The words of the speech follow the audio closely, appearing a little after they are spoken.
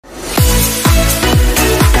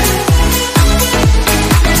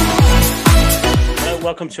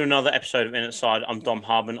welcome to another episode of Inside. I'm Dom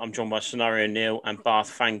Harmon. I'm joined by Scenario Neil and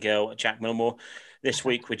Bath fangirl Jack Milmore. This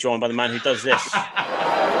week we're joined by the man who does this.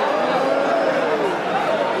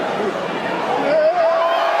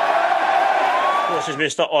 This is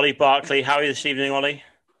Mr. Ollie Barkley. How are you this evening, Ollie?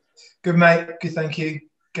 Good, mate. Good, thank you.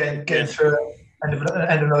 Getting through end of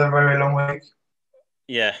another very long week.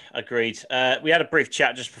 Yeah, agreed. We had a brief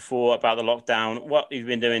chat just before about the lockdown. What have you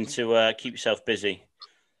been doing to keep yourself busy?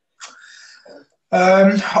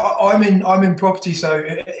 I'm in property, so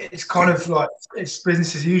it's kind of like it's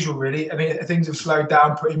business as usual, really. I mean, things have slowed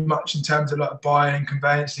down pretty much in terms of like buying and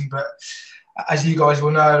conveyancing, but as you guys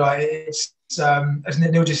will know, like it's as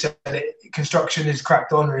Neil just said, construction is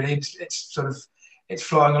cracked on. Really, it's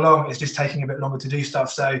flying along. It's just taking a bit longer to do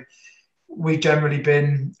stuff. So we've generally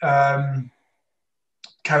been carrying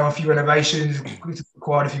on a few renovations,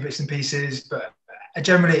 acquired a few bits and pieces, but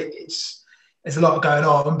generally there's a lot going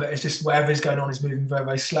on, but it's just whatever is going on is moving very,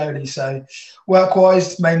 very slowly. So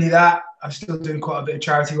work-wise, mainly that. I'm still doing quite a bit of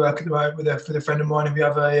charity work at the moment with a friend of mine, and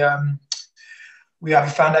we have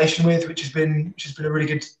a foundation with, which has been a really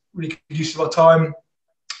good use of our time.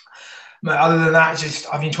 But other than that, just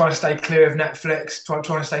I've been trying to stay clear of Netflix, trying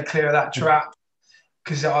to stay clear of that trap,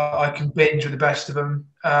 because I can binge with the best of them.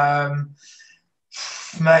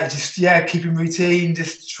 Mate, keeping routine,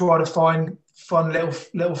 just try to find fun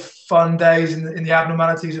little fun days in the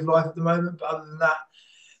abnormalities of life at the moment. But other than that,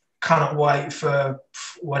 cannot wait for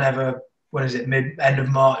when is it, end of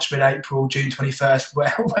March, mid-April, June 21st,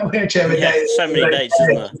 whichever day. So many dates,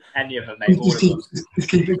 isn't there? Any of them, mate. Just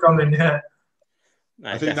keep it coming, yeah.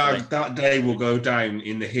 No, I think that day will go down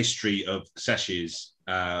in the history of sessions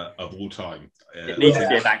of all time. It needs to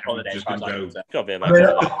be a bank holiday. I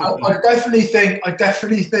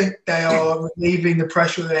definitely think they are relieving the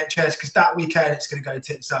pressure of the NHS, because that weekend it's going to go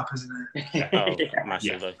tits up, isn't it?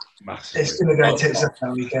 Massively. It's going to go tits up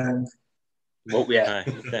that weekend. Well, yeah,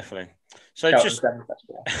 definitely. So just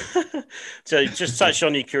touch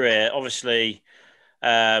on your career. Obviously,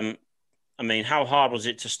 I mean, how hard was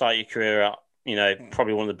it to start your career at,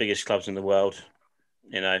 probably one of the biggest clubs in the world?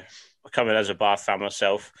 Coming as a Bath fan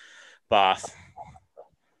myself, Bath.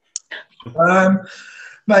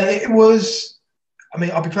 Mate, it was. I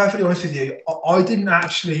mean, I'll be perfectly honest with you. I didn't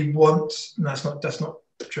actually want. No, that's not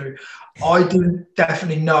true. I didn't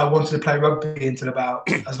definitely know I wanted to play rugby until I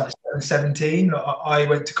was about 17. I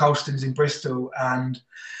went to Colston's in Bristol and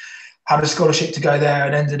had a scholarship to go there,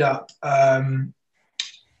 and ended up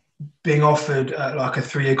being offered like a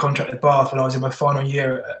 3-year contract at Bath when I was in my final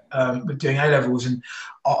year with doing A-levels, and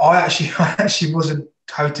I actually wasn't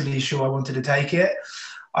totally sure I wanted to take it.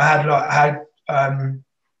 I've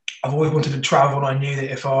always wanted to travel, and I knew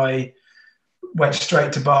that if I went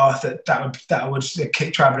straight to Bath, that would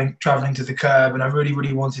kick travelling to the curb, and I really,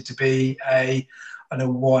 really wanted to be I know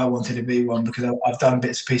why I wanted to be one, because I've done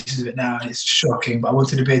bits and pieces of it now, and it's shocking, but I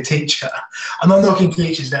wanted to be a teacher. I'm not knocking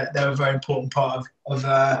teachers; they're a very important part of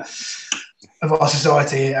our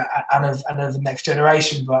society and of the next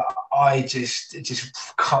generation. But I just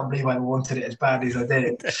can't believe I wanted it as badly as I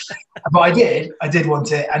did. But I did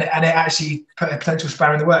want it, and it actually put a potential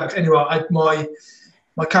spanner in the works. Anyway,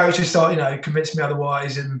 my coach just convinced me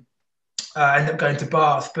otherwise, and ended up going to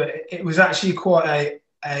Bath. But it was actually quite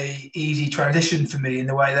a easy transition for me, in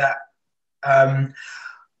the way that I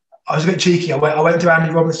was a bit cheeky. I went to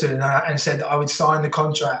Andy Robinson and said that I would sign the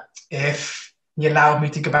contract if he allowed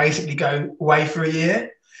me to basically go away for a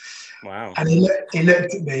year. Wow! And he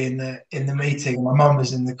looked at me in the meeting. My mum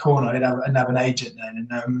was in the corner. I didn't have an agent then,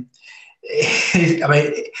 and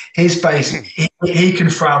his face, he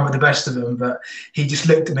can frown with the best of them, but he just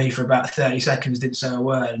looked at me for about 30 seconds, didn't say a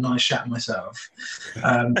word, and I shat myself,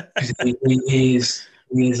 because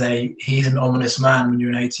he's an ominous man when you're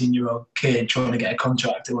an 18-year-old kid trying to get a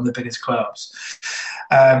contract at one of the biggest clubs.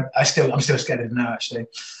 I'm still scared of him now, actually.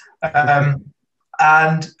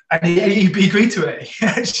 And he agreed to it.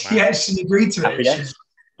 He actually agreed to it.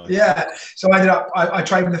 Yeah. So I ended up. I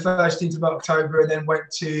trained in the first team of October, and then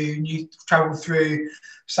travelled through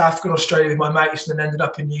South Africa and Australia with my mates, and then ended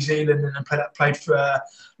up in New Zealand and played for a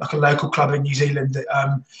local club in New Zealand that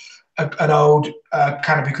an old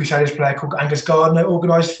Canterbury Crusaders player called Angus Gardner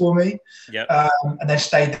organised for me. Yep. And then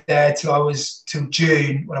stayed there till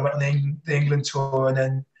June, when I went on the England tour, and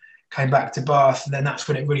then came back to Bath, and then that's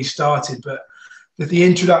when it really started. But the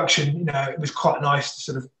introduction, it was quite nice to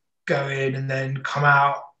sort of go in and then come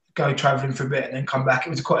out, go travelling for a bit, and then come back. It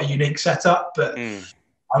was quite a unique setup, but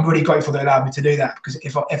I'm really grateful they allowed me to do that, because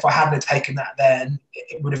if I hadn't have taken that then,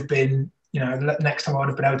 it would have been, the next time I would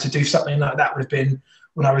have been able to do something like that would have been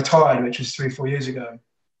when I retired, which was 3-4 years ago.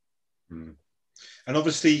 And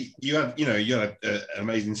obviously, you had an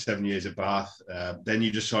amazing 7 years at Bath. Then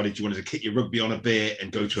you decided you wanted to kick your rugby on a bit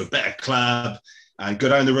and go to a better club and go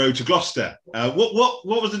down the road to Gloucester. What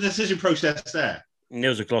was the decision process there?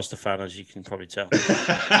 Neil's a Gloucester fan, as you can probably tell.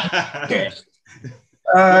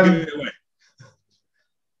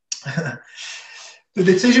 The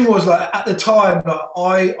decision was like at the time,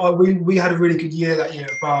 like we had a really good year that year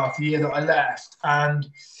at Bath, the year that I left, and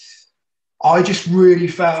I just really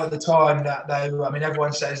felt at the time that they were. I mean,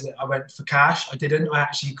 everyone says that I went for cash. I didn't. I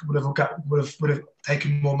actually would have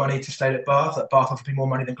taken more money to stay at Bath. That Bath offered me more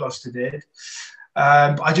money than Gloucester did.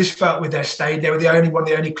 I just felt with their stadium, they were one of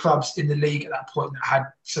the only clubs in the league at that point that had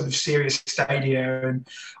sort of serious stadia, and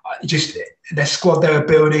just their squad they were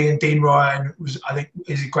building. And Dean Ryan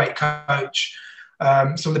is a great coach.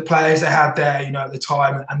 Some of the players they had there, at the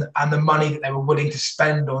time, and the money that they were willing to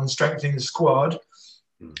spend on strengthening the squad,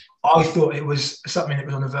 I thought it was something that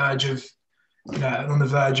was on the verge of,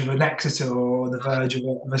 an Exeter or the verge of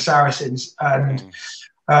a Saracens. And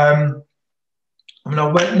I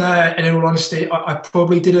went there, and in all honesty, I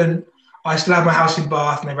probably didn't. I still had my house in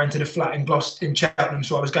Bath, and they rented a flat in Cheltenham,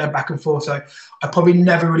 so I was going back and forth. So I probably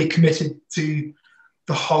never really committed to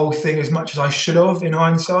the whole thing as much as I should have in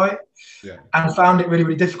hindsight. Yeah. And found it really,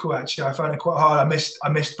 really difficult. Actually, I found it quite hard. I missed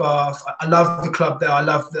Bath. I love the club there. I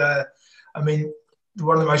love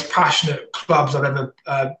one of the most passionate clubs I've ever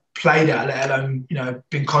played at, let alone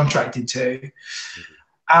been contracted to.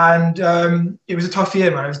 And it was a tough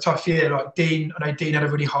year, man. It was a tough year. Like Dean, I know Dean had a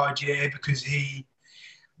really hard year because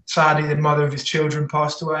sadly, the mother of his children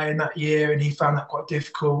passed away in that year, and he found that quite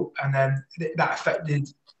difficult. And then that affected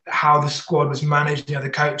how the squad was managed, the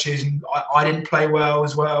coaches, and I didn't play well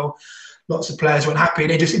as well. Lots of players weren't happy.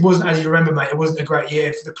 And it wasn't, as you remember, mate, it wasn't a great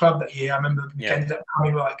year for the club that year. I remember we ended up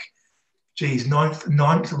coming ninth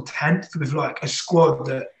or 10th with like a squad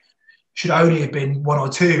that should only have been one or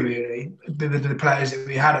two, really, the players that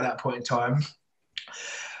we had at that point in time.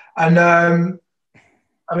 And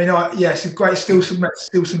still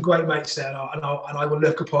some great mates there, and I will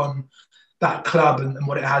look upon that club and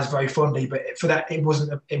what it has very fondly. But for that, it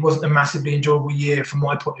wasn't a massively enjoyable year from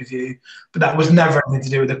my point of view. But that was never anything to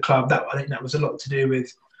do with the club. I think that was a lot to do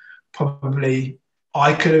with probably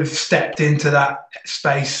I could have stepped into that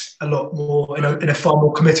space a lot more in a far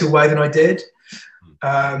more committed way than I did.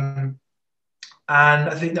 And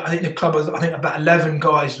I think the club was, about 11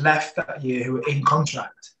 guys left that year who were in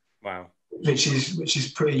contract. Wow. Which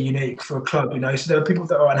is pretty unique for a club, So there were people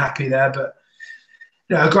that were unhappy there, but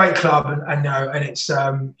a great club, and it's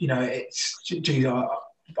I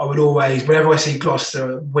would always, whenever I see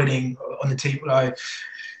Gloucester winning on the team,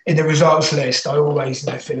 in the results list, I always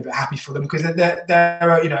feel a bit happy for them because they're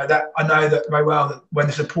that I know that very well that when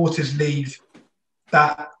the supporters leave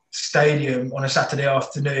that stadium on a Saturday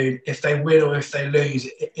afternoon, if they win or if they lose,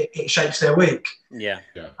 it shapes their week. Yeah.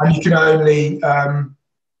 And you can only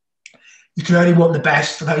want the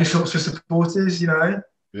best for those sorts of supporters, Yeah.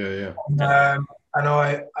 And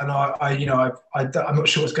I'm not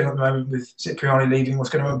sure what's going on at the moment with Cipriani leaving, what's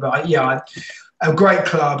going on, but a great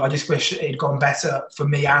club. I just wish it had gone better for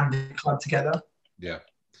me and the club together. Yeah,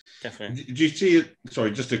 definitely. Do you see it? Sorry,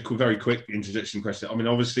 just a very quick introduction question. I mean,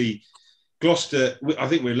 obviously, Gloucester, I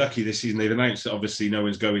think we're lucky this season. They've announced that obviously no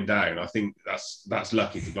one's going down. I think that's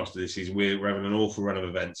lucky for Gloucester this season. We're having an awful run of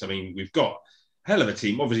events. I mean, we've got a hell of a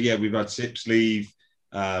team. Obviously, we've had Sips leave,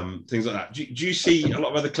 things like that. Do you see a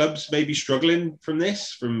lot of other clubs maybe struggling from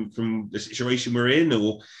this, from the situation we're in,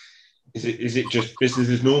 or is it just business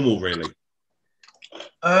as normal, really?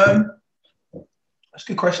 That's a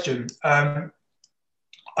good question. I'm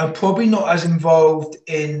probably not as involved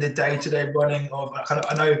in the day-to-day running of.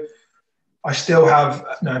 I know I still have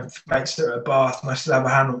mates that are at Bath, and I still have a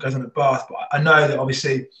handle that goes on at Bath. But I know that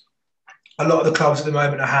obviously a lot of the clubs at the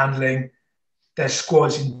moment are handling their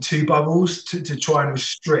squads in two bubbles to try and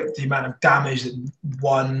restrict the amount of damage that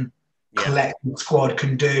one collective squad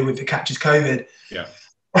can do if it catches COVID. Yeah.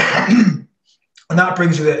 And that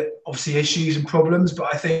brings with it obviously issues and problems.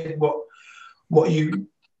 But I think what you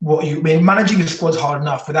managing a squad's hard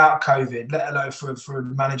enough without COVID, let alone for a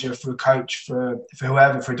manager, for a coach, for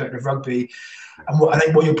whoever, for a director of rugby. And I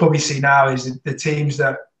think what you'll probably see now is the teams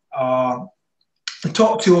that are the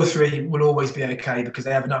top two or three will always be okay because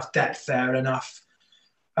they have enough depth there and enough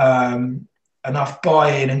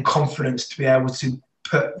buy-in and confidence to be able to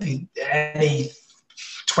put any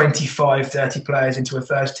 25, 30 players into a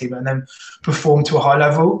first team and then perform to a high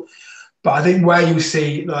level. But I think where you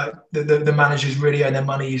see like the managers really earn their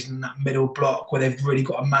money is in that middle block where they've really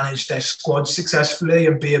got to manage their squad successfully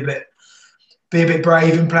and be a bit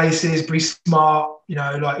brave in places, be smart,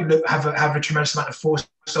 have a tremendous amount of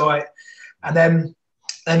foresight. and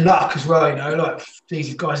luck as well. You know, like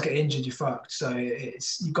these guys get injured, you're fucked. So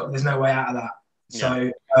there's no way out of that.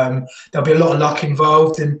 So there'll be a lot of luck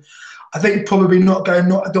involved, and I think probably not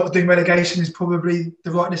doing relegation is probably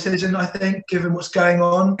the right decision. I think, given what's going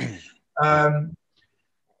on.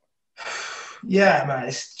 Yeah, man,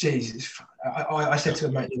 it's Jesus. I said to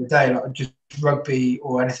a mate the other day, like, just rugby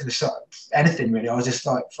or anything really. I was just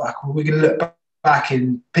like, fuck, we're going to look back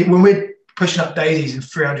in people when we're pushing up daisies in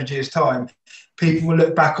 300 years' time. People will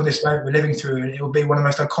look back on this moment we're living through, and it will be one of the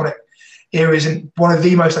most iconic eras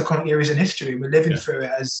in history. We're living through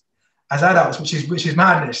it as adults, which is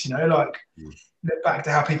madness. You know, like look back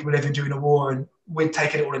to how people were living during the war, and we're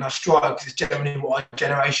taking it all in our stride because it's generally what our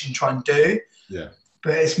generation try and do. Yeah.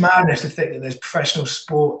 But it's madness to think that there's professional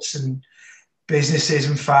sports and businesses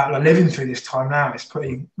and like living through this time now. It's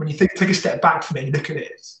pretty. When you take a step back from it and you look at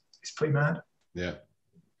it, it's pretty mad. Yeah.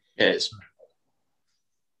 It is.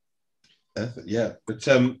 Yeah, but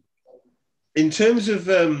in terms of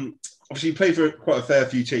obviously you play for quite a fair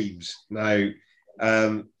few teams now.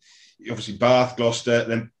 Obviously Bath,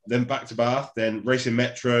 Gloucester, then back to Bath, then Racing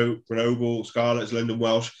Metro, Grenoble, Scarlets, London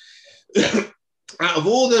Welsh. Out of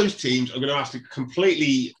all those teams, I'm going to ask a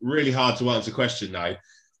completely, really hard to answer question now.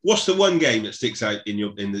 What's the one game that sticks out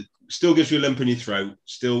still gives you a lump in your throat,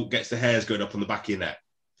 still gets the hairs going up on the back of your neck?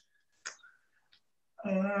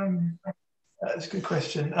 That's a good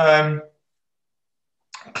question.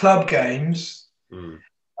 Club games.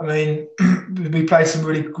 I mean, we played some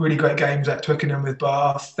really, really great games at Twickenham with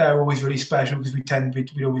Bath. They're always really special because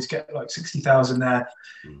we always get like 60,000 there.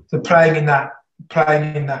 So playing in that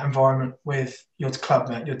environment with your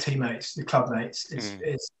clubmate, your teammates, your clubmates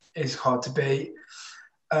is hard to beat.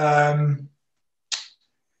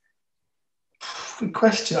 Good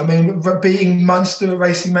question. I mean, beating Munster at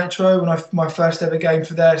Racing Metro when my first ever game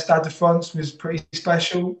for their Stade de France was pretty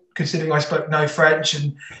special, considering I spoke no French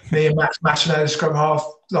and me and Max Machino, the scrum half,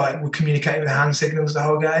 like were communicating with hand signals the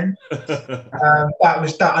whole game. That I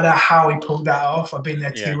don't know how he pulled that off. I've been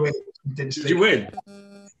there 2 weeks. Did you win?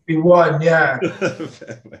 We won, yeah.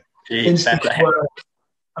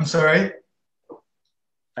 I'm sorry.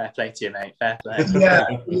 Fair play to you, mate. Fair play. Yeah,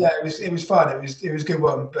 it was fun. It was a good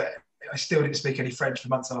one, but I still didn't speak any French for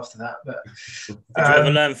months after that. But did you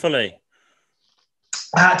ever learn fully?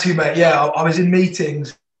 I had to, mate. Yeah, I was in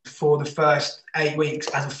meetings for the first 8 weeks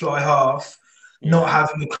as a fly half, not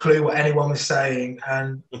having a clue what anyone was saying.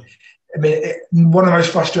 And I mean, one of the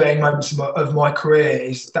most frustrating moments of my career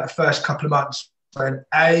is that first couple of months when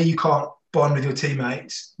you can't bond with your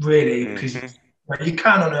teammates really, because you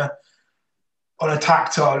can on a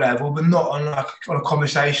tactile level, but not on a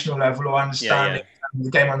conversational level or understanding. The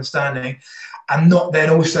game understanding, and not being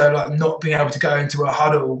able to go into a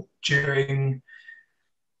huddle during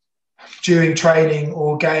training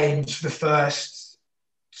or games for the first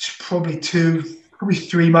probably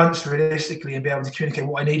 3 months realistically, and be able to communicate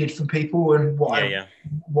what I needed from people and what I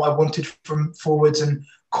wanted from forwards and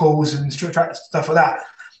calls and stuff like that.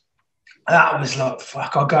 That was like,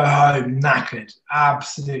 fuck, I'll go home knackered,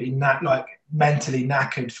 absolutely mentally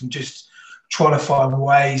knackered from just trying to find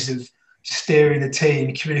ways of steering the team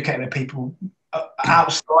and communicating with people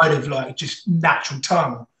outside of like just natural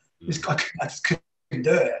tongue. I just couldn't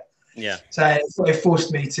do it. Yeah. So it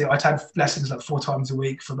forced me to. I'd had lessons like 4 times a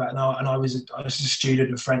week for about an hour, and I was a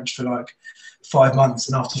student of French for like 5 months.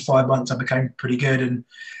 And after 5 months, I became pretty good, and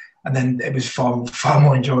then it was far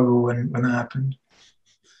more enjoyable when that happened.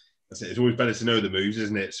 That's it. It's always better to know the moves,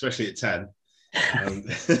 isn't it? Especially at 10.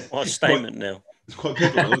 What a statement, Neil. It's quite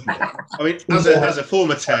pivotal, isn't it? I mean, as a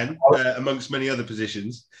former 10, amongst many other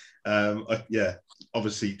positions,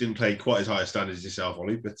 obviously didn't play quite as high a standard as yourself,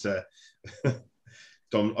 Ollie, but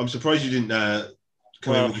Dom, I'm surprised you didn't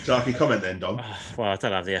come in with a darky comment then, Dom. Well, I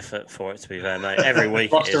don't have the effort for it, to be fair, mate. Every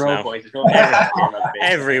week it is Gloucester now. Old Boys.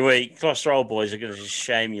 Every week. Gloucester Old Boys are going to just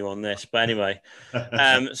shame you on this. But anyway,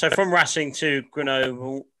 so from Racing to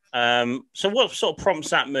Grenoble, so what sort of prompts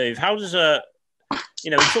that move? How does we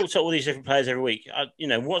talk to all these different players every week.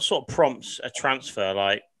 What sort of prompts a transfer?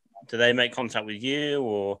 Like, do they make contact with you,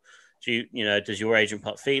 or does your agent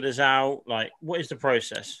put feelers out? Like, what is the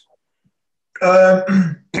process?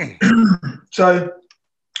 So,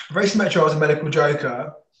 Racing Metro, I was a medical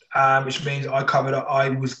joker, which means I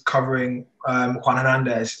was covering Juan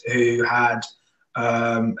Hernandez, who had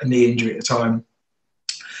a knee injury at the time,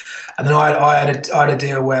 and then I had a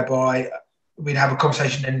deal whereby we'd have a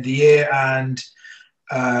conversation at the end of the year, and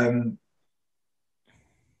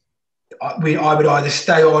I would either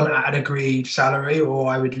stay on at an agreed salary or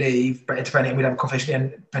I would leave, but we'd have a conversation again,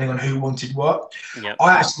 depending on who wanted what. Yep.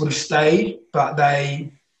 I actually would have stayed, but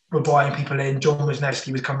they were buying people in. John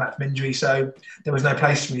Wisniewski was coming back from injury, so there was no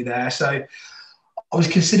place for me there. So I was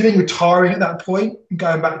considering retiring at that point,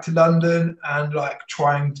 going back to London and like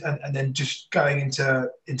trying, and then just going into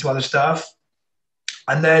other stuff.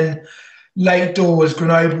 And then late doors,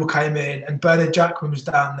 Grenoble came in, and Bernard Jackman was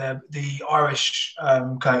down there, the Irish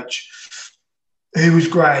coach, who was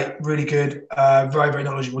great, really good, very, very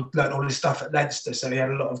knowledgeable, learned all his stuff at Leinster, so he had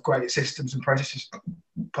a lot of great systems and processes,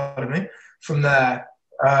 pardon me, from there.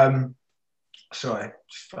 Sorry,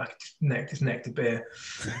 just necked a beer.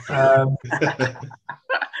 I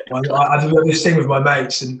do this thing with my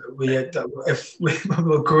mates, and if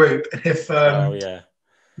we're a group, and if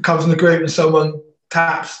comes in the group and someone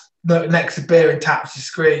necks a beer and taps the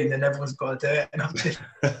screen, then everyone's got to do it, and I'm just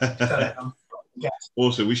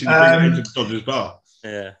Also, we should bring it into Dodgers Bar.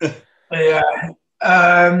 Yeah.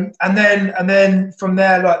 And then from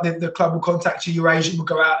there, like the club will contact you, your agent will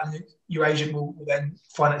go out, and your agent will then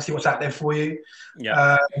find out and see what's out there for you.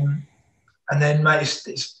 Yeah. And then, mate,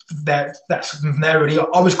 it's that's from there really.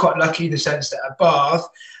 I was quite lucky in the sense that at Bath,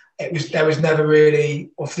 there was never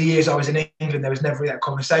really, or for the years I was in England, there was never really that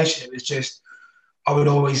conversation. It was just, I would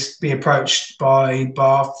always be approached by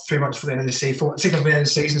Bath 3 months before the end of the season, 6 months before the end of the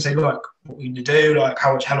season, and say, look, what are you going to do? Like,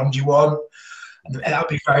 how long do you want? And that would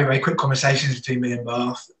be very, very quick conversations between me and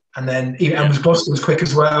Bath. And then and Gloucester was quick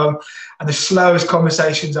as well. And the slowest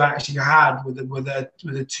conversations I actually had with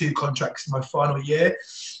the 2 contracts in my final year.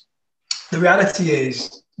 The reality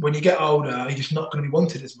is, when you get older, you're just not going to be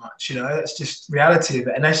wanted as much. You know, that's just the reality of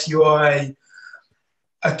it. Unless you are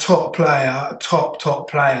a top player, a top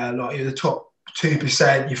player, like you're the top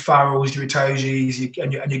 2%, your Farrells, your Itojis,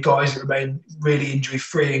 and your guys that remain really injury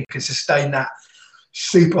free and can sustain that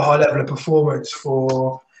super high level of performance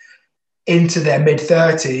for into their mid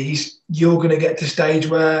 30s, you're going to get to a stage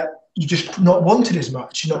where you're just not wanted as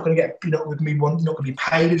much. You're not going to be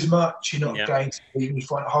paid as much. You're not going to be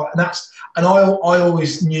find it hard, and I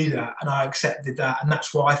always knew that, and I accepted that, and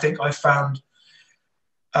that's why I think I found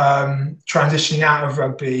transitioning out of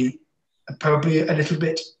rugby probably a little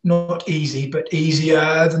bit not easy, but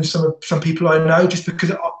easier than some people I know, just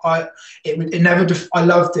because I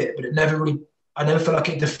loved it, but I never felt like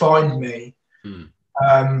it defined me.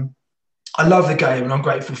 I love the game and I'm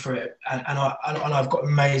grateful for it, and I've got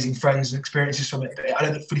amazing friends and experiences from it, but I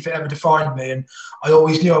don't think it ever defined me, and I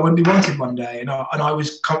always knew I wouldn't be wanted one day, and I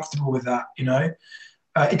was comfortable with that, you know.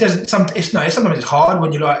 Sometimes it's hard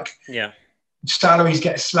when you're like, salaries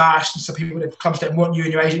get slashed, and some people at clubs don't want you,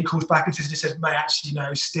 and your agent calls back and says, mate,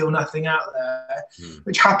 actually, still nothing out there,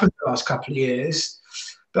 which happened the last couple of years.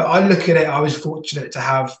 But I look at it, I was fortunate to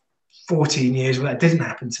have 14 years where that didn't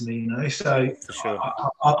happen to me, So sure.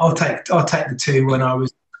 I'll take the 2 when I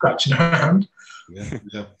was scratching around. Yeah.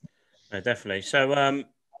 No, definitely. So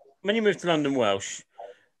when you moved to London Welsh,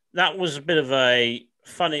 that was a bit of a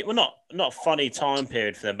funny, well, not funny time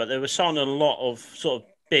period for them, but they were signing a lot of sort of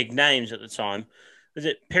big names at the time. Was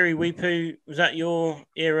it Piri Weepu? Was that your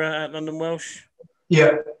era at London Welsh?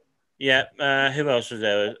 Yeah. Yeah. Who else was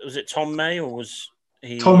there? Was it Tom May, or was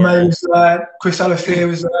he? Tom May was there. Chris Alafia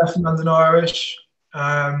was there from London Irish.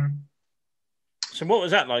 So what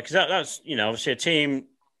was that like? Because that's obviously a team.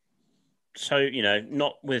 So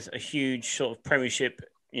not with a huge sort of Premiership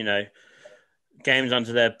games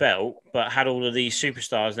under their belt, but had all of these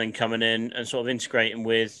superstars then coming in and sort of integrating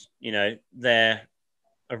with their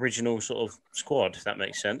original sort of squad, if that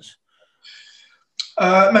makes sense.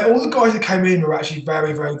 Mate, all the guys that came in were actually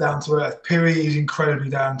very, very down to earth. Piri is incredibly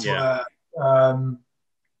down to earth.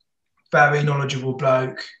 Very knowledgeable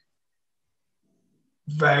bloke.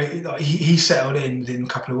 Very, he settled in within a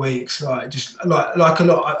couple of weeks. Like a lot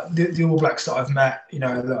of the All Blacks that I've met,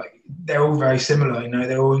 they're all very similar.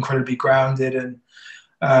 They're all incredibly grounded,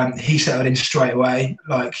 and he settled in straight away.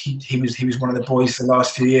 Like he was one of the boys for the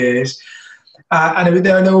last few years. And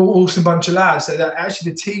they're an awesome bunch of lads. So that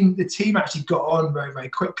actually the team actually got on very, very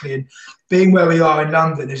quickly. And being where we are in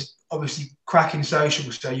London is obviously cracking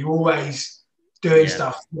social. So you're always doing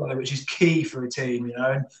stuff together, which is key for a team,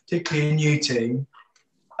 and particularly a new team.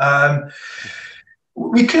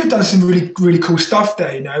 We could have done some really, really cool stuff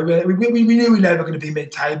there. We knew we were never going to be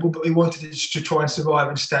mid-table, but we wanted to try and survive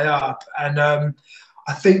and stay up. And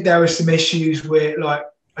I think there were some issues where,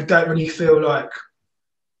 I don't really feel like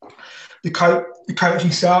the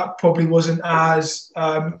coaching staff probably wasn't as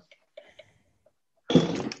I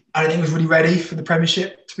don't think it was really ready for the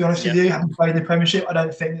Premiership, to be honest with you. Having played in the Premiership, I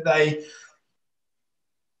don't think that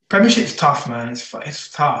Premiership's tough, man.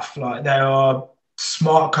 It's tough. There are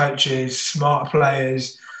smart coaches, smart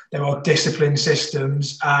players. There are disciplined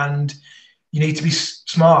systems, and you need to be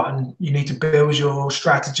smart, and you need to build your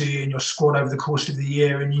strategy and your squad over the course of the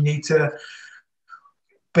year, and you need to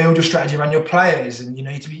build your strategy around your players. And you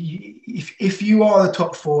need to be, if you are the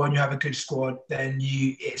top four and you have a good squad, then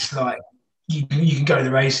it's like you can go to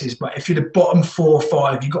the races. But if you're the bottom 4 or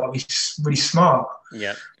 5, you've got to be really smart.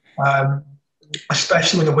 Yeah.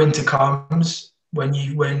 Especially when the winter comes, when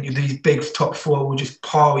these big top 4 will just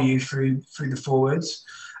pile you through the forwards,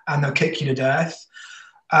 and they'll kick you to death.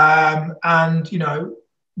 And you know,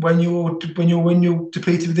 when you're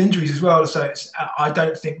depleted with injuries as well. So I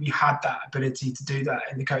don't think we had that ability to do that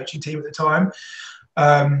in the coaching team at the time.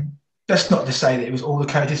 That's not to say that it was all the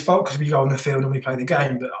coach's fault, because we go on the field and we play the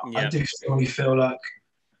game. But I do strongly feel like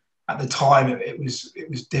at the time it was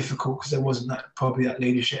difficult, because there wasn't probably that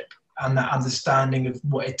leadership and that understanding of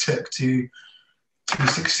what it took to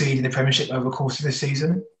succeed in the Premiership over the course of the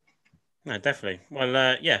season. No, definitely.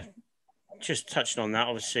 Well, just touching on that,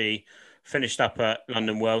 obviously finished up at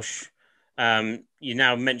London Welsh. You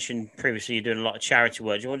now mentioned previously you're doing a lot of charity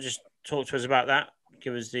work. Do you want to just talk to us about that?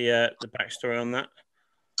 Give us the backstory on that.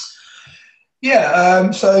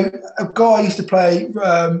 Yeah, so a guy I used to play,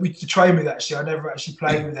 we used to train with, actually. I never actually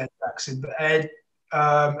played with Ed Jackson, but Ed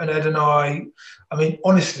and I mean,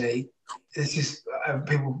 honestly, this is,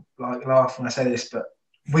 people like laugh when I say this, but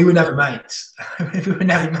we were never mates. We were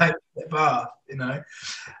never mates at Bath, you know.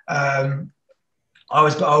 I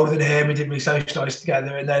was a bit older than him. We didn't really socialise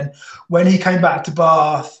together. And then when he came back to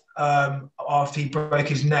Bath, after he broke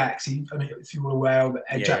his neck, I mean, if you were aware of it,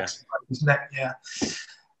 Ed Jackson broke his neck,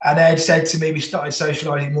 And Ed said to me, we started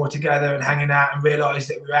socialising more together and hanging out, and realised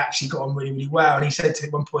that we actually got on really, really well. And he said to me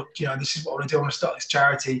at one point, you know, this is what I want to do. I want to start this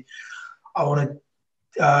charity. I want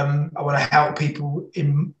to help people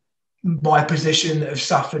in my position that have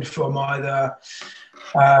suffered from either,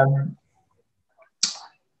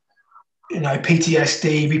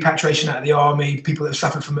 PTSD, repatriation out of the army, people that have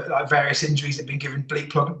suffered from like various injuries that have been given bleak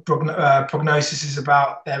prognoses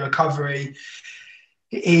about their recovery.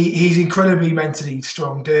 He's incredibly mentally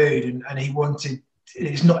strong dude, and he wanted.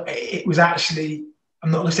 It was actually. I'm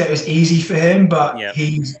not going to say it was easy for him, but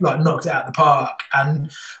he's like knocked it out of the park,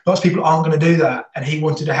 and lots of people aren't going to do that. And he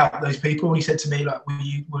wanted to help those people. And he said to me, like,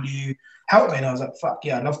 will you help me? And I was like, fuck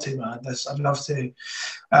yeah, I'd love to, man. I'd love to.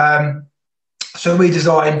 So we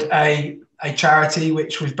designed a charity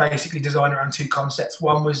which was basically designed around 2 concepts.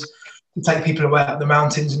 One was to take people away up the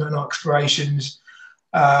mountains and on explorations,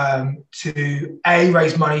 to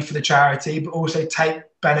raise money for the charity, but also take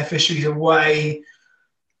beneficiaries away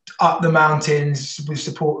up the mountains with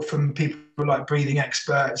support from people like breathing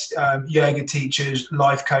experts, yoga teachers,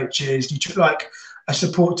 life coaches, like a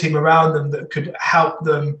support team around them that could help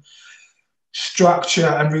them structure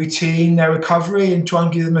and routine their recovery and try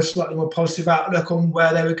and give them a slightly more positive outlook on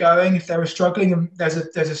where they were going if they were struggling. And there's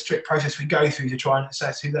a strict process we go through to try and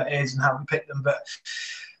assess who that is and how we pick them.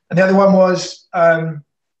 And the other one was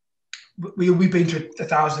we've been to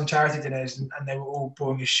 1,000 charity dinners, and they were all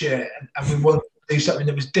boring as shit, and we wanted to do something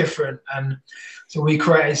that was different. And so we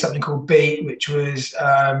created something called Beat, which was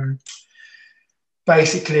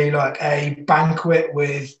basically like a banquet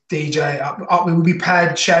with DJ. We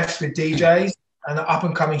paired chefs with DJs, and up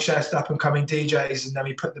and coming chefs, up and coming DJs, and then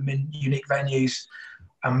we put them in unique venues.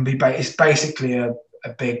 And it's basically a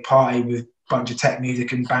big party with a bunch of tech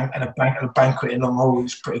music and a banquet in Long Hall.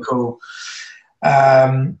 It's pretty cool.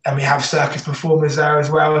 And we have circus performers there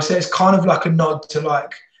as well. So it's kind of like a nod to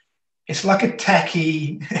it's like a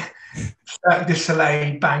techie Cirque du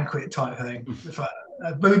Soleil banquet type thing.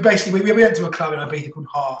 But we went to a club in Ibiza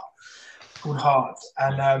called Heart,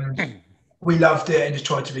 and we loved it and just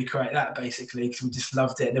tried to recreate that basically because we just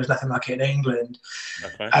loved it. There was nothing like it in England,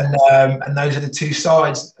 and those are the 2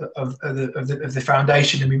 sides of the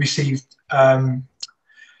foundation. And we received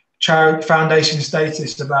charity foundation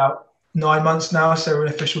status about 9 months now, so we're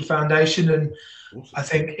an official foundation. And awesome. I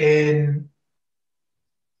think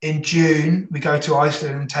in June we go to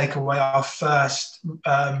Iceland and take away our first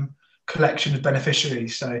collection of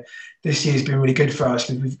beneficiaries. So this year's been really good for us.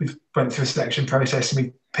 We've went through a selection process and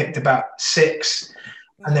we picked about 6,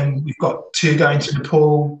 and then we've got 2 going to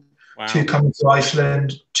Nepal, 2 coming to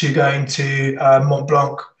Iceland, 2 going to Mont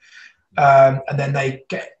Blanc, and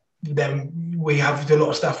then we have to do a lot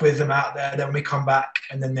of stuff with them out there. Then we come back,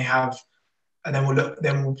 and then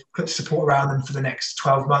we'll put support around them for the next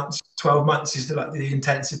 12 months. 12 months is the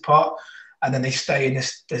intensive part. And then they stay in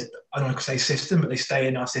this, I don't want to say system, but they stay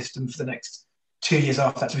in our system for the next 2 years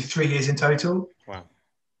after that. So 3 years in total. Wow.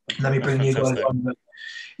 And then we bring new guys on. But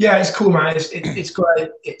yeah, it's cool, man. It's great.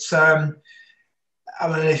 It's, I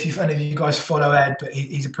don't know if any of you guys follow Ed, but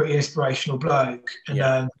he's a pretty inspirational bloke.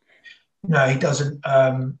 And, he doesn't,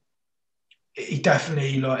 he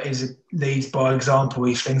definitely like leads by example.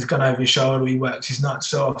 He flings a gun over his shoulder. He works his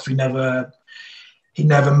nuts off. He never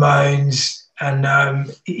moans,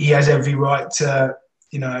 and he has every right to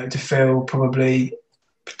to feel probably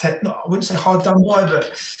I wouldn't say hard done by,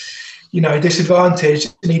 but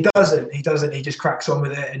disadvantaged, and he doesn't. He just cracks on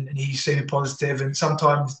with it, and he's super positive. And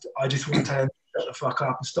sometimes I just want to tell him, shut the fuck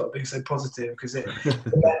up and stop being so positive, because it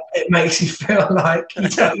makes you feel like you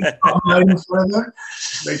can't moan forever.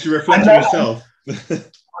 Makes you reflect on yourself.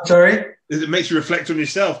 I'm sorry? It makes you reflect on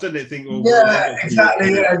yourself, doesn't it? Think, well, yeah,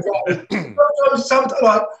 exactly. Yeah, exactly. Sometimes,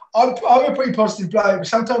 like, I'm a pretty positive bloke, but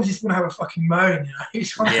sometimes you just want to have a fucking moan, You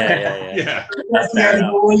just want yeah. That's the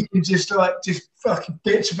only way you can just fucking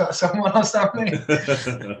bitch about someone or something.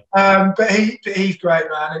 But he's great,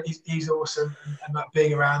 man. He's awesome, and like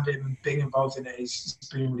being around him and being involved in it is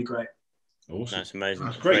been really great. Awesome. That's amazing.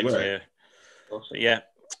 That's great work. To hear. Awesome. Yeah.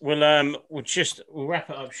 We'll wrap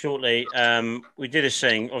it up shortly. We did a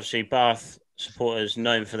thing, obviously Bath supporters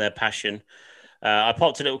known for their passion. I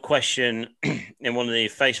popped a little question in one of the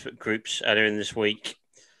Facebook groups earlier in this week.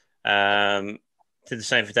 Did the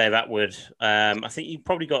same for Dave Atwood. I think you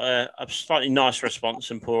probably got a slightly nicer response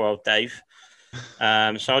than poor old Dave.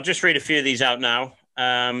 So I'll just read a few of these out now.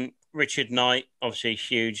 Richard Knight, obviously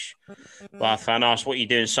huge Bath fan, asked, what are you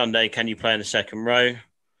doing Sunday? Can you play in the second row?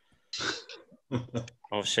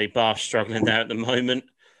 Obviously, Bath struggling there at the moment.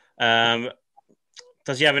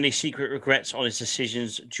 Does he have any secret regrets on his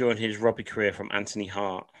decisions during his rugby career, from Anthony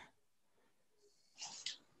Hart?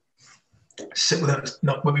 Well, that's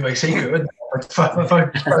not would be very secret, wouldn't it? If I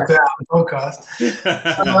spoke out on the podcast.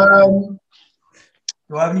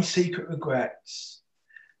 Do I have any secret regrets?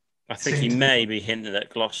 I think he may be hinting at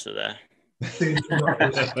Gloucester there. I mean,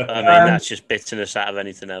 that's just bitterness out of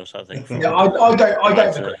anything else, I think. Yeah, I don't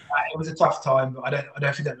regret that. It was a tough time, but I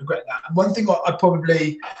definitely don't regret that. And one thing I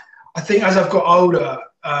think as I've got older,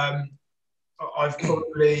 I've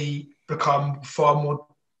probably become far more.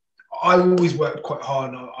 I always worked quite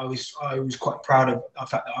hard. And I was quite proud of the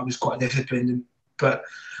fact that I was quite disciplined. But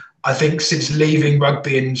I think since leaving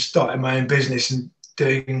rugby and starting my own business and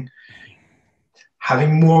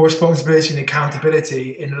having more responsibility and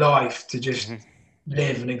accountability in life to just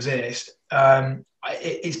live and exist, I've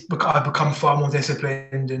become far more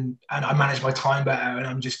disciplined and I manage my time better, and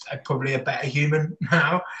I'm just probably a better human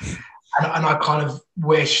now. And I kind of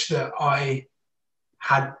wish that I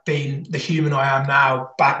had been the human I am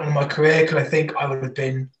now back in my career, because I think I would have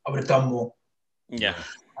done more. Yeah.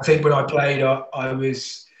 I think when I played, I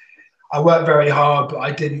worked very hard, but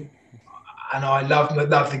I didn't. And I loved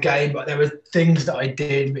the game, but there were things that I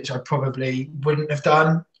did which I probably wouldn't have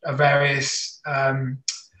done. Various,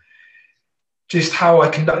 just how I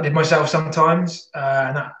conducted myself sometimes,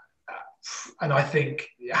 and I think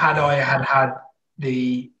had I had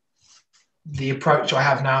the approach I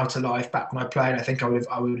have now to life back when I played, I think I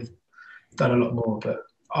would have done a lot more. But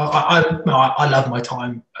I love my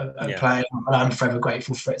time at playing, and I'm forever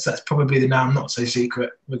grateful for it. So that's probably the now not so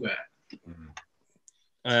secret regret.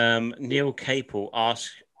 Neil Capel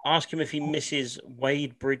ask him if he misses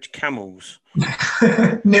Wadebridge Camels.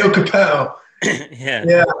 Neil Capel.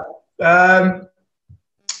 Yeah.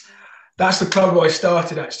 That's the club where I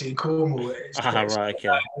started actually in Cornwall. Right, okay.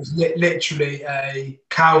 It was literally a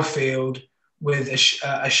cow field with a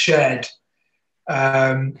shed.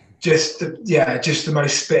 Just the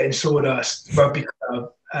most spit and sawdust rugby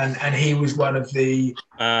club, and he was one of the.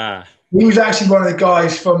 He was actually one of the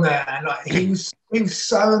guys from there, and he was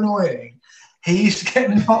so annoying. He used to get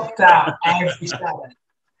knocked out every Saturday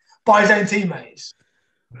by his own teammates.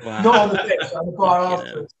 Wow. Not on the pitch, on the bar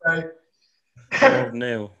afterwards. So,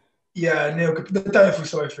 Neil. Yeah, Neil. Don't feel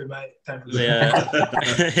sorry for him, mate.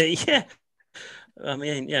 Yeah. I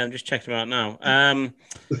mean, yeah, I'm just checking him out now.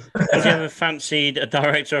 Have you ever fancied a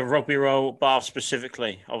director of rugby role, Bath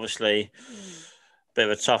specifically? Obviously, bit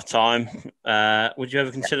of a tough time. Would you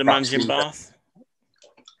ever consider managing Bath?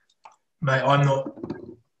 Mate,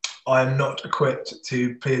 I am not equipped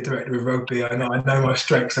to be a director of rugby. I know my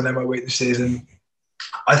strengths, I know my weaknesses, and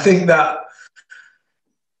I think that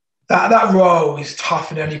role is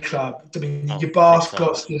tough in any club. I mean, your Bath,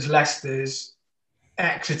 Gloucester's, Leicester's,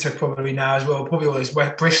 Exeter probably now as well. Probably all those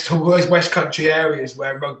Bristol, all those West Country areas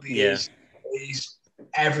where rugby is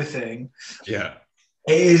everything. Yeah,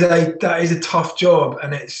 that is a tough job,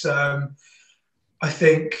 and it's. I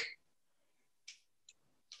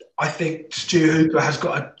think Stu Hooper has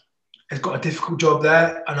got a difficult job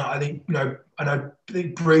there, and I think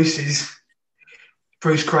Bruce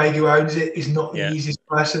Craig, who owns it, is not the easiest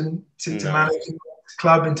person to manage the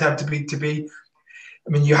club in terms to be I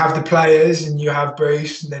mean, you have the players and you have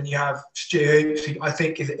Bruce, and then you have Stu Hoops, who I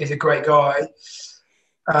think is a great guy.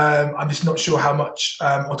 I'm just not sure how much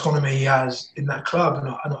autonomy he has in that club,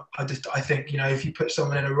 and I think, you know, if you put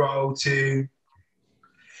someone in a role to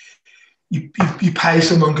you pay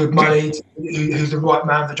someone good money who's the right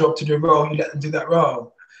man for the job to do a role, you let them do that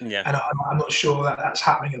role. Yeah. And I'm not sure that that's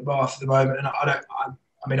happening at Bath at the moment. And I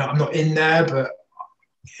mean, I'm not in there, but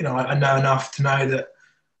you know, I know enough to know that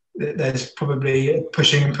there's probably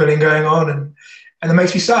pushing and pulling going on, and it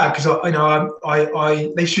makes me sad because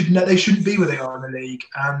they shouldn't be where they are in the league,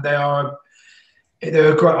 and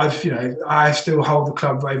they're great. I still hold the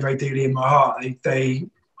club very, very dearly in my heart. I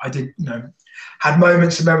did, you know, had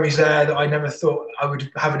moments and memories there that I never thought I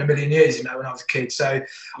would have in a million years, you know, when I was a kid. So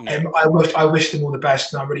I wish them all the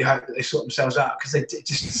best, and I really hope that they sort themselves out, because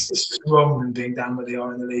it's just wrong them being down where they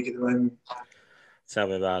are in the league at the moment. Tell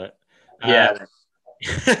me about it. Yeah.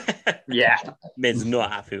 Yeah. Mid's not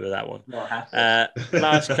happy with that one. Not happy.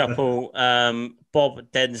 Last couple, Bob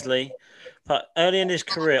Densley. But early in his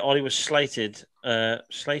career, Ollie was slated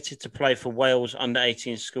to play for Wales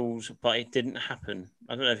under-18 schools, but it didn't happen.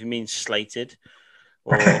 I don't know if he means slated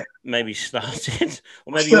or maybe started,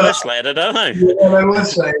 or maybe you were slated. I don't know. Yeah, I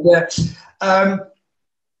was slated, yeah.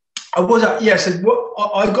 I was, so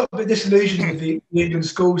I got a bit disillusioned with the England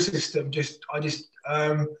school system. Do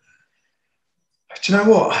you know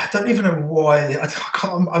what? I don't even know why.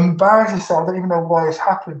 I'm embarrassed to say I don't even know why this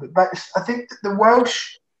happened. But I think the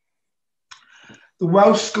Welsh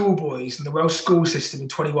schoolboys and the Welsh school system in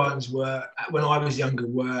 21s were, when I was younger,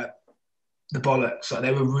 were the bollocks. Like,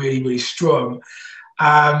 they were really, really strong.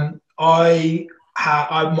 My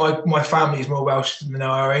family is more Welsh than they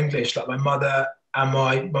are English. Like, my mother and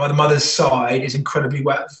my mother's side is incredibly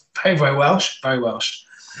very, very Welsh, very Welsh.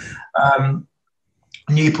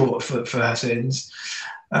 Newport for her sins,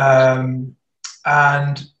 and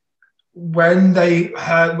when they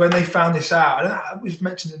found this out, I don't know, it was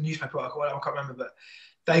mentioned in the newspaper article, I can't remember, but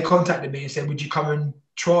they contacted me and said, "Would you come and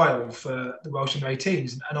trial for the Welsh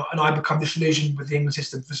under-18s?" And I become disillusioned with the England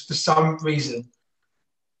system for some reason.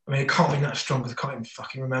 I mean, it can't be that strong because I can't even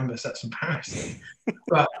fucking remember, so that's embarrassing.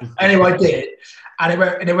 But anyway, I did, and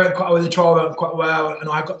it went quite well. The trial went quite well, and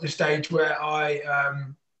I got to the stage where I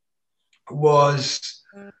was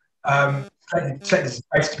selected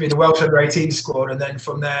to be the Welsh under-18 squad, and then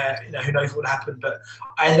from there, you know, who knows what happened. But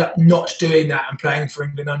I ended up not doing that and playing for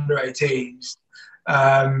England under-18s,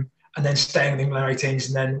 and then staying with England under-18s.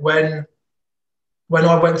 And then when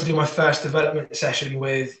I went to do my first development session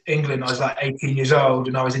with England, I was like 18 years old,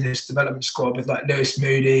 and I was in this development squad with like Lewis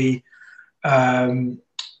Moody, who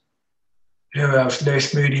else?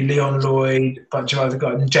 Lewis Moody, Leon Lloyd, a bunch of other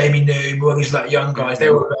guys, and Jamie Noon, all these like young guys. They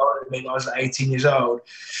were older than me. I was like 18 years old,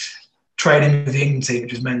 training with the England team,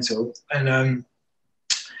 which was mental. And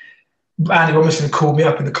Andy Robinson called me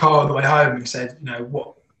up in the car on the way home and said, you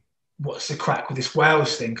know, what's the crack with this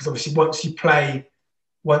Wales thing? Because obviously once you play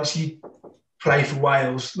for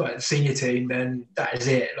Wales, like the senior team, then that is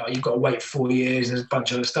it. Like, you've got to wait 4 years and there's a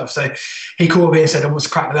bunch of other stuff. So he called me and said, what's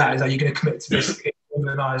the crack with that? Is like, you're going to commit to this?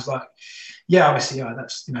 And I was like, yeah, obviously, yeah,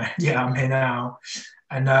 that's, you know, yeah, I'm here now.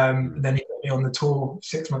 And then he got me on the tour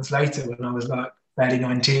 6 months later when I was like barely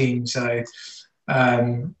 19. So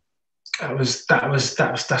that's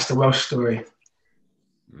the Welsh story.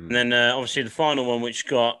 And then obviously the final one, which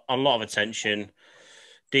got a lot of attention.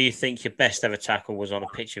 Do you think your best ever tackle was on a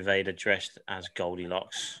pitch of Vader dressed as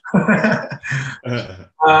Goldilocks? I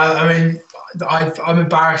mean, I'm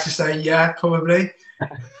embarrassed to say, yeah, probably.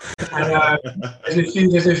 And,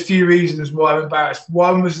 there's a few reasons why I'm embarrassed.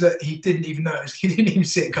 One was that he didn't even notice. He didn't even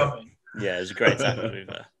see it coming. Yeah, it was a great tackle, to be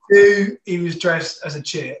fair. 2, he was dressed as a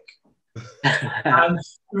chick. And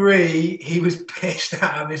 3, he was pissed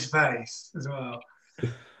out of his face as well.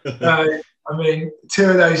 So, I mean, 2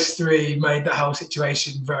 of those 3 made the whole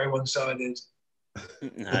situation very one-sided.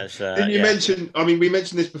 No, didn't you mention? I mean, we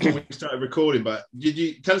mentioned this before we started recording, but did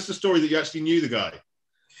you tell us the story that you actually knew the guy?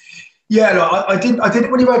 Yeah, like, I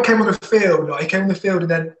did when he came on the field. Like, he came on the field,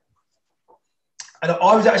 and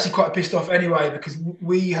I was actually quite pissed off anyway, because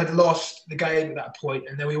we had lost the game at that point,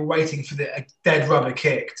 and then we were waiting for a dead rubber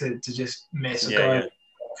kick to just miss. Didn't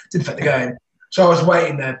affect the game, so I was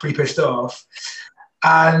waiting there, pretty pissed off,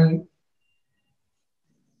 and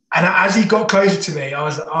as he got closer to me, I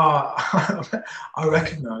was like, I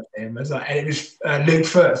recognised him. And it was Luke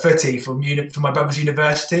Footy from my brother's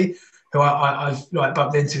university, who I've like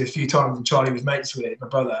bumped into a few times, and Charlie was mates with, my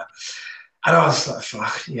brother. And I was like,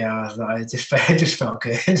 fuck, yeah, I was like, it just felt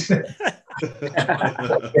good.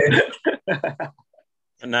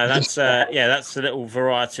 No, that's that's a little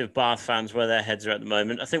variety of Bath fans where their heads are at the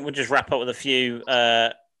moment. I think we'll just wrap up with a few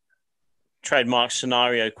trademark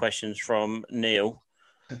scenario questions from Neil.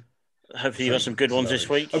 Hopefully you got some good ones this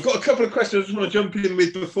week. I've got a couple of questions I just want to jump in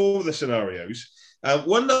with before the scenarios.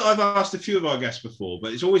 One that I've asked a few of our guests before,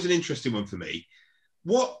 but it's always an interesting one for me.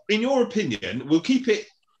 What, in your opinion, we'll keep it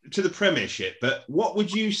to the Premiership, but what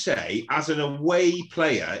would you say as an away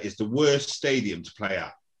player is the worst stadium to play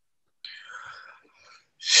at?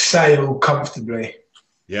 Sale comfortably.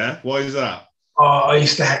 Yeah? Why is that? I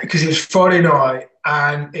used to because it was Friday night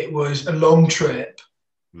and it was a long trip.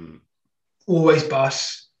 Always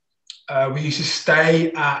bus. We used to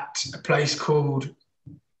stay at a place called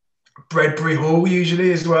Bredbury Hall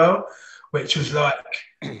usually as well, which was like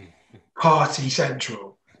party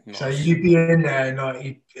central. Nice. So you'd be in there and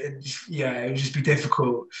like, it would just be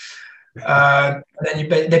difficult. And then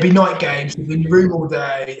there'd be night games, you'd be in your room all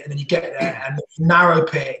day, and then you get there and narrow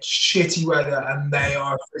pitch, shitty weather, and they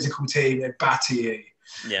are a physical team, they batter you.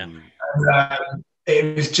 Yeah. And,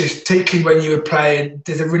 it was just, particularly when you were playing,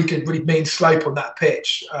 there's a really mean slope on that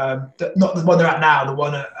pitch. Not the one they're at now, the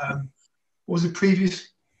one at, what was the previous?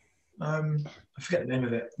 I forget the name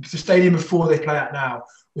of it. It's the stadium before they play at now.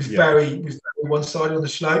 Was very one-sided on the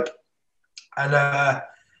slope. And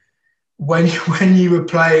when you were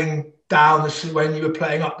playing when you were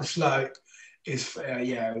playing up the slope, it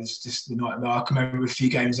was just the nightmare. I can remember a few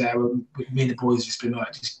games there where me and the boys just been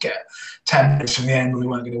like, just get 10 minutes from the end when we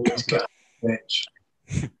weren't going to win, just get pitch.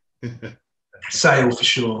 Sale for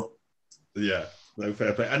sure. Yeah, no,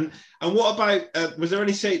 fair play. And what about was there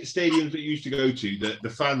any stadiums that you used to go to that the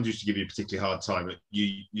fans used to give you a particularly hard time that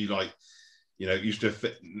you like, used to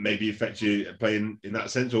maybe affect you playing in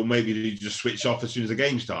that sense, or maybe you just switch off as soon as the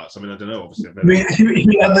game starts? I mean, I don't know. Obviously,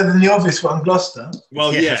 other than the obvious one, Gloucester.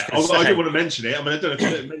 Well, yeah, I don't want to mention it. I mean, I don't know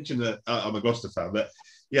if I mention that I'm a Gloucester fan, but.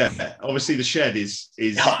 Yeah, obviously the Shed is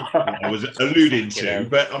I was alluding to,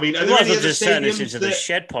 but I mean, are there any other just turn this into the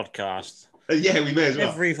Shed podcast? Yeah, we may as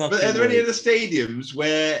well. But are there any other stadiums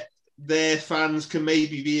where their fans can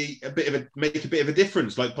maybe be make a bit of a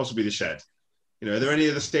difference, like possibly the Shed? Are there any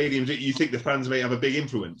other stadiums that you think the fans may have a big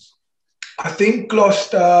influence? I think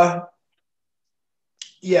Gloucester.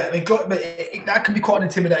 Yeah, I mean, that can be quite an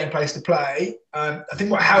intimidating place to play. I think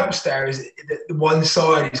what helps there is that the one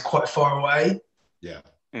side is quite far away. Yeah.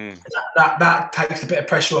 That takes a bit of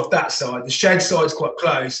pressure off that side. The Shed side is quite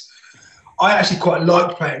close. I actually quite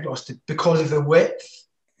like playing at Gloucester because of the width,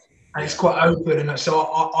 and it's quite open. And so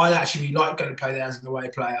I actually really like going to play there as an away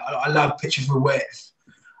player. I love pitches for width.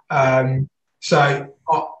 That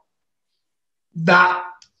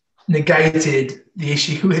negated the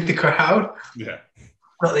issue with the crowd. Yeah,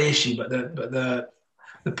 not the issue, but the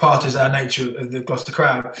partisan nature of the Gloucester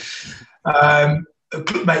crowd.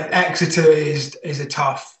 Mate, Exeter is a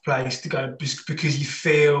tough place to go because you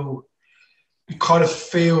feel the crowd's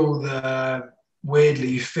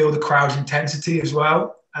intensity as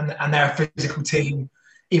well, and they're a physical team.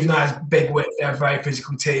 Even though it's big width, they're a very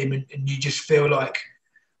physical team, and you just feel like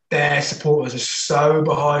their supporters are so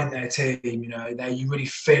behind their team. You really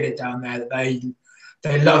feel it down there that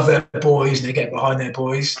they love their boys and they get behind their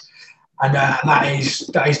boys. And that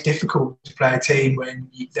is difficult to play a team when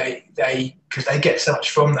because they get so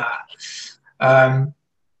much from that. A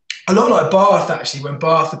lot like Bath actually. When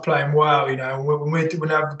Bath are playing well, when we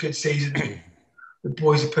have a good season, the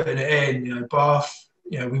boys are putting it in. Bath,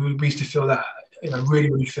 we used to feel that.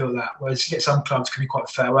 Really feel that. Whereas some clubs can be quite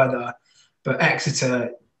fair weather, but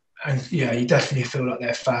Exeter, and you definitely feel like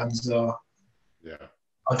their fans are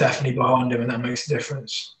definitely behind them, and that makes a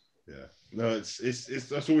difference. Yeah. No, it's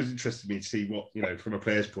that's always interested me to see what from a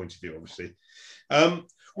player's point of view, obviously.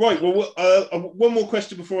 Right. Well, one more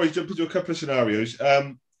question before I jump into a couple of scenarios.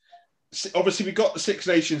 Obviously, we've got the Six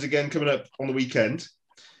Nations again coming up on the weekend.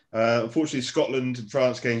 Unfortunately, Scotland and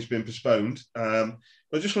France games have been postponed. I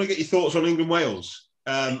just want to get your thoughts on England-Wales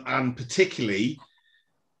and particularly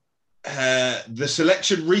the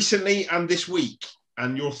selection recently and this week,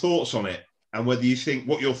 and your thoughts on it. And whether you think,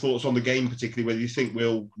 what your thoughts on the game, particularly whether you think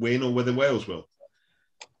we'll win or whether Wales will.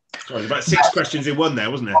 Sorry, there's about 6 questions in one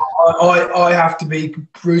there, wasn't there? I have to be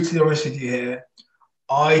brutally honest with you here.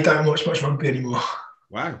 I don't watch much rugby anymore.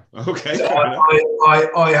 Wow. Okay. So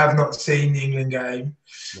I have not seen the England game,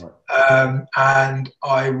 right. And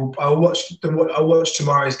I'll watch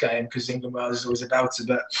tomorrow's game because England Wales is always about it.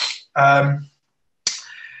 But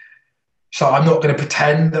so I'm not going to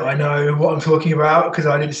pretend that I know what I'm talking about because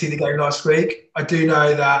I didn't see the game last week. I do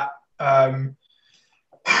know that.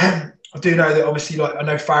 Obviously, like I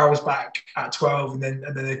know Farrell's back at 12, and then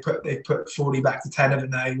they put 40 back to 10, haven't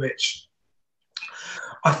they? Which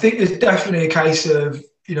I think there's definitely a case of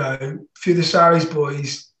a few of the Sarries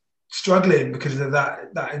boys struggling because of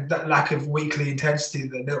that lack of weekly intensity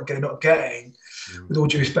that they're not getting, with all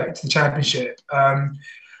due respect to the Championship. And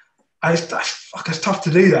it's tough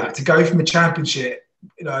to do that, to go from a Championship,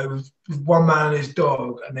 with one man and his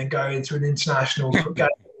dog, and then go into an international game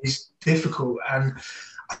is difficult. And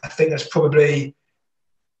I think that's probably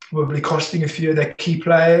costing a few of their key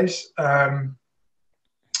players.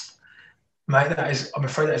 Mate, I'm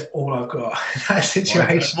afraid that's all I've got in that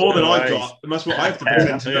situation. That's more than I've got. That's what I have to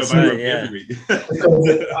pretend to know about rugby every week.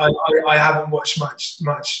 I haven't watched much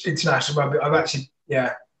international rugby. I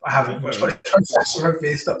haven't watched much international rugby.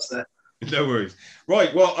 It stops there. No worries.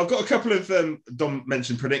 Right. Well, I've got a couple of Dom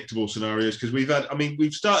mentioned predictable scenarios, because we've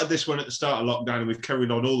started this one at the start of lockdown and we've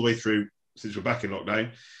carried on all the way through since we're back in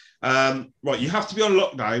lockdown. Right. You have to be on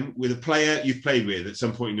lockdown with a player you've played with at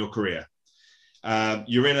some point in your career.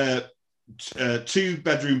 You're in a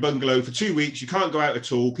 2-bedroom bungalow for 2 weeks. You can't go out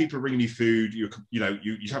at all. People are bringing you food. You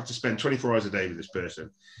have to spend 24 hours a day with this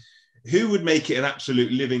person. Who would make it an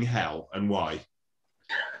absolute living hell, and why?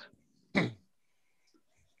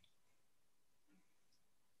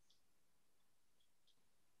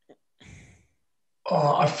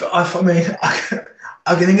 I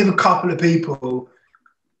can think of a couple of people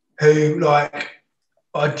who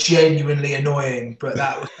are genuinely annoying, but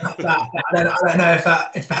I don't know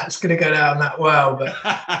if that's going to go down that well. But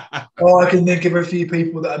I can think of a few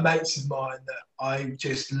people that are mates of mine that I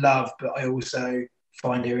just love, but I also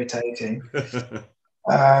find irritating. Have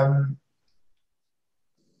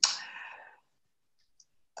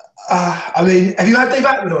you had Dave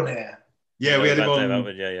Atwood on here? Yeah, we had him on a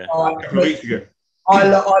couple of weeks ago. I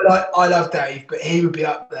love Dave, but he would be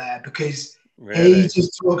up there because he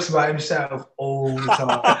just talks about himself all the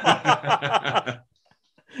time.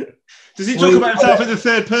 Does he talk about himself in the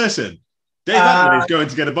third person? Dave Atwood is going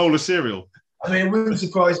to get a bowl of cereal. It wouldn't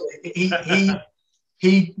surprise me.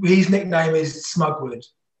 His nickname is Smugwood.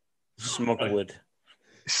 Smuggers.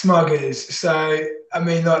 So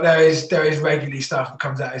there is regularly stuff that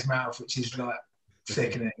comes out of his mouth which is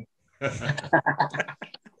sickening.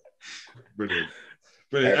 Brilliant.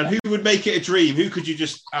 And who would make it a dream? Who could you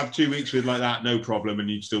just have 2 weeks with like that, no problem, and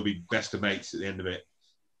you'd still be best of mates at the end of it?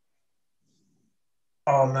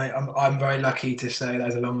 Oh mate, I'm very lucky to say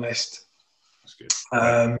there's a long list. That's good.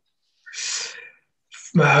 A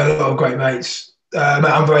lot of great mates.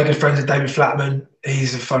 I'm very good friends with David Flatman.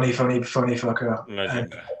 He's a funny fucker.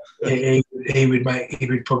 He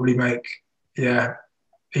would probably make. Yeah,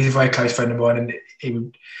 he's a very close friend of mine, and he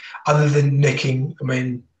would. Other than nicking,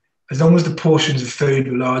 as long as the portions of food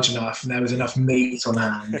were large enough and there was enough meat on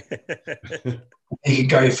hand, he could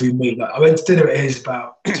go through meat. I went to dinner at his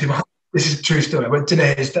about 2 months. This is a true story. I went to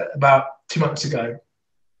dinner at his about 2 months ago,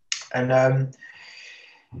 and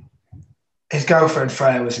his girlfriend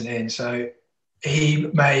Freya wasn't in, so he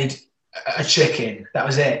made a chicken. That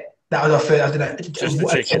was it. That was our food. I don't know. Just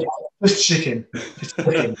the chicken. Just chicken.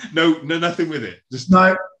 No, nothing with it.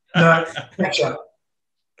 No, ketchup.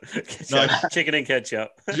 Nice. Chicken and ketchup.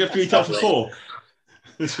 Did you have to eat off the fork?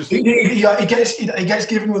 He gets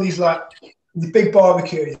given all these the big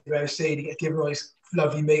barbecues you've ever seen. He gets given all this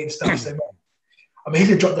lovely meat and stuff. So, he'd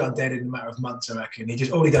have dropped down dead in a matter of months, I reckon.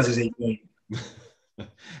 All he does is eat meat.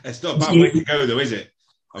 It's not a bad way to go, though, is it?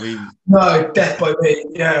 No, death by meat.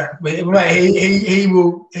 Yeah, he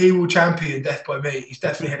will champion death by meat. He's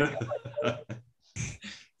definitely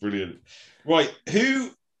brilliant. Right, who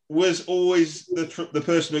was always the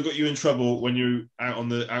person who got you in trouble when you were out on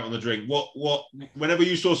the drink? What whenever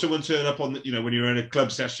you saw someone turn up on the, when you were in a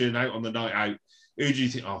club session out on the night out, who do you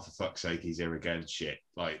think? Oh, for fuck's sake, he's here again. Shit,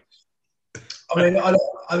 I'm not.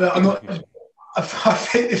 I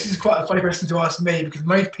think this is quite a funny question to ask me because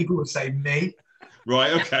most people would say me.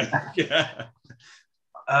 Right. Okay. Yeah.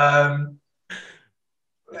 I'm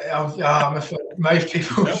afraid most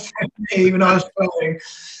people would say me when I was playing,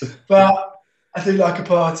 but I do like a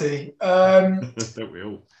party. Don't we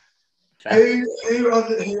all?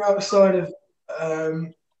 Who outside of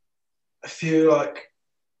a few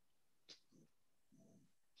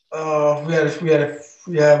we had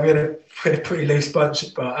a pretty loose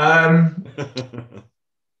bunch, but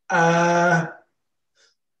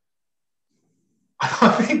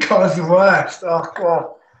I think I was the worst. Oh God, I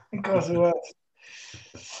think I was the worst.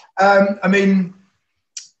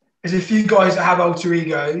 There's a few guys that have alter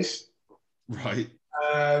egos. Right.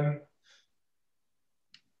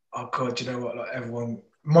 Oh God, do you know what? Everyone,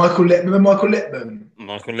 Michael Littman. Remember Michael Littman?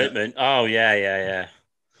 Michael Littman. Oh yeah.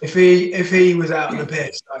 If he was out on the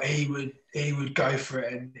pitch, he would go for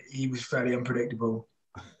it, and he was fairly unpredictable.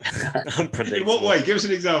 In what way? Give us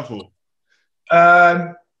an example.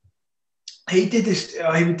 he did this.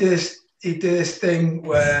 He did this thing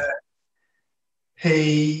where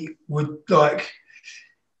he would like.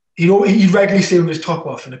 You'd regularly see him with his top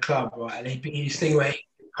off in the club, right? And he'd be this thing where he'd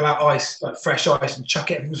pull out ice, like fresh ice, and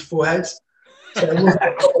chuck it in people's foreheads. So it wasn't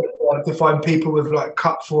hard to find people with like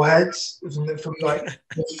cut foreheads from like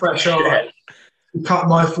fresh ice. He cut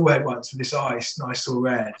my forehead once with this ice, and I saw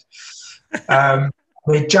red. I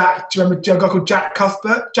mean, Jack. Do you remember a guy called Jack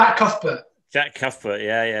Cuthbert? Jack Cuthbert. Jack Cuthbert.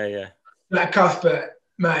 Yeah. Jack Cuthbert,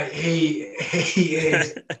 mate. He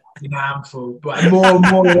is an handful, but more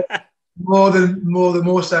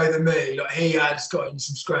so than me. Like he has got in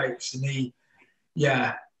some scrapes, and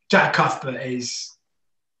Jack Cuthbert is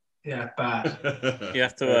bad. You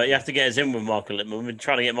have to get us in with Michael Littman. We've been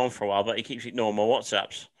trying to get him on for a while, but he keeps ignoring my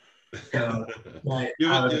WhatsApps. Mate, You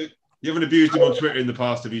haven't abused him on Twitter in the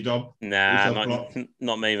past, have you, Dom? Nah,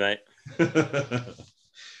 not me, mate.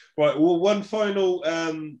 Right. Well, one final.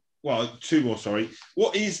 Two more. Sorry.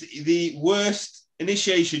 What is the worst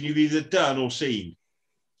initiation you've either done or seen?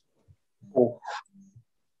 Oh.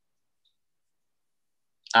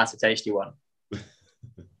 That's a tasty one.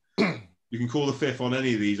 You can call the fifth on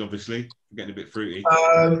any of these. Obviously, I'm getting a bit fruity.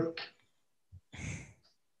 I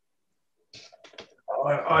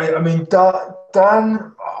mean,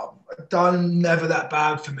 done never that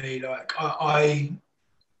bad for me. Like I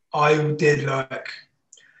did like.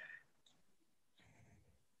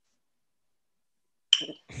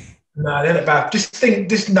 No, they're not bad.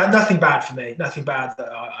 Nothing bad for me. Nothing bad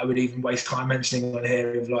that I would even waste time mentioning on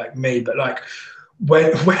here of like me. But like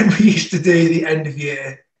when we used to do the end of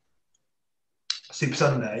year Super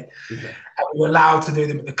Sunday, and we were allowed to do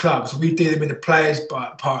them at the club. So we did them in the players'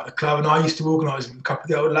 part of the club, and I used to organise them with a couple of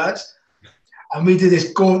the old lads. And we did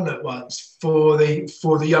this gauntlet once for the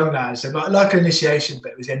young lads, so like an initiation,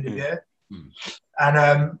 but it was end of year.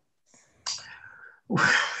 And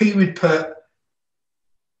we would put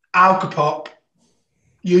Alcopop,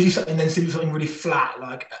 usually something really flat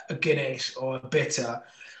like a Guinness or a bitter,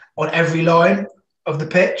 on every line of the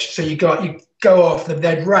pitch. So you go off, and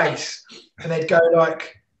they'd race, and they'd go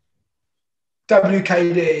like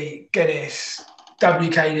WKD, Guinness,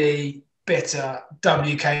 WKD, bitter,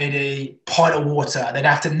 WKD, pint of water. And they'd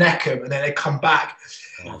have to neck them, and then they'd come back.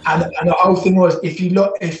 And the whole thing was, if you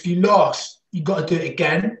lost, you got to do it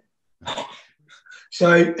again.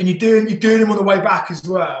 So, and you're doing them on the way back as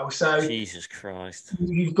well. So Jesus Christ,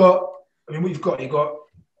 you've got a WKD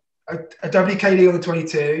on the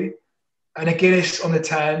 22, and a Guinness on the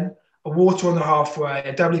 10, a water on the halfway,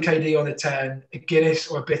 a WKD on the 10, a Guinness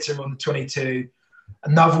or a bitter on the 22,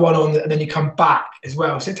 another one and then you come back as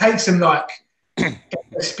well. So it takes them like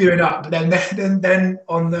spewing up. But then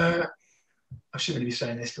on the, I shouldn't really be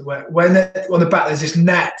saying this, but when on the back there's this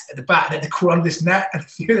net at the back, and they had to crawl under this net, and a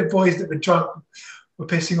few of the boys that were drunk were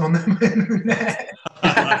pissing on them in the net.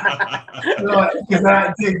 That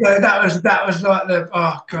was like the,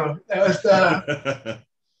 oh god, that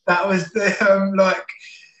was the like,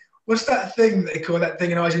 what's that thing that they call that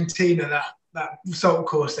thing in Argentina, that salt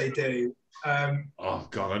course they do? Oh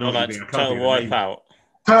god, I know. like Total Wipeout.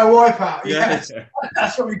 Total Wipeout, yes.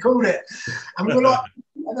 That's what we called it. And we were like,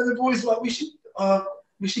 and then the boys were like, we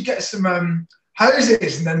should get some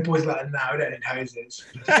hoses, and then the boys were like, no, we don't need hoses.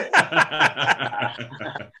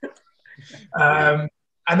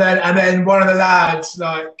 And then one of the lads,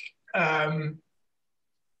 like,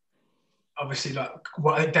 obviously, like,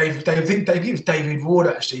 Dave, it was David Ward,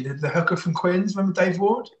 actually, the hooker from Quins. Remember Dave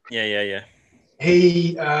Ward? Yeah.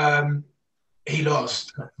 He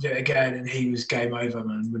lost, did it again, and he was game over,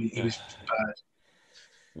 man. Really, he was bad.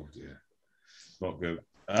 Oh dear, not good.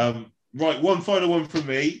 Right, one final one from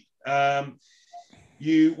me.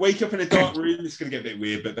 You wake up in a dark room. This is going to get a bit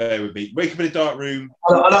weird, but bear with me. Wake up in a dark room.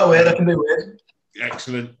 I like weird. I can do weird.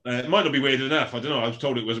 Excellent. It might not be weird enough. I don't know. I was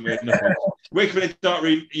told it wasn't weird enough. Wake up in a dark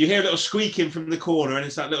room. You hear a little squeaking from the corner, and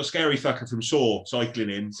it's that little scary fucker from Saw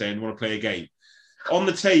cycling in, saying, "Want to play a game?" On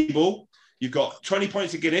the table, you've got 20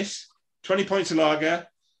 pints of Guinness, 20 pints of lager,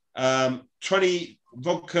 20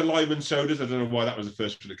 vodka lime and sodas. I don't know why that was the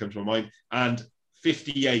first one that comes to my mind, and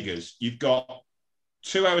 50 Jaegers. You've got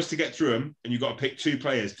 2 hours to get through them, and you've got to pick 2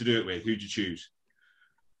 players to do it with. Who'd you choose?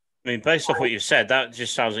 I mean, based off what you've said, that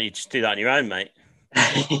just sounds like you just do that on your own, mate.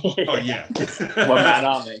 Oh yeah, one man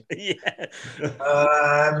army. Yeah.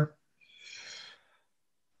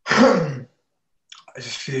 There's a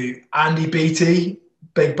few. Andy Beattie,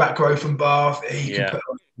 big back row from Bath. He can put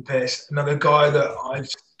on the piss. Another guy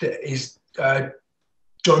is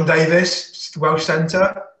John Davis, the Welsh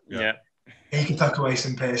centre. Yeah. He can tuck away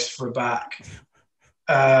some piss for a back.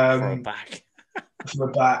 For a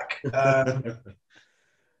back.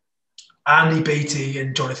 Andy Beattie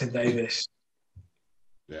and Jonathan Davis.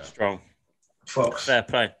 Yeah. Strong. Fox. Fair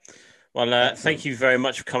play. Well, thank you very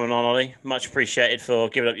much for coming on, Ollie. Much appreciated for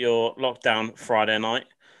giving up your lockdown Friday night.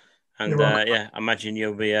 And I imagine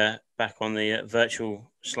you'll be back on the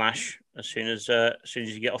virtual slash as soon as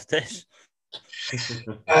you get off this. Mate,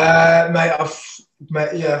 I think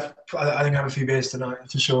I have a few beers tonight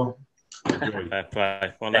for sure. Fair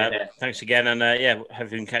play. Well, thanks again, and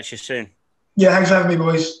hope we can catch you soon. Yeah, thanks for having me,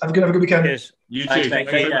 boys. Have a good weekend. Cheers. You too. Thanks, mate.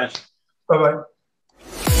 Thank you very much. Bye bye.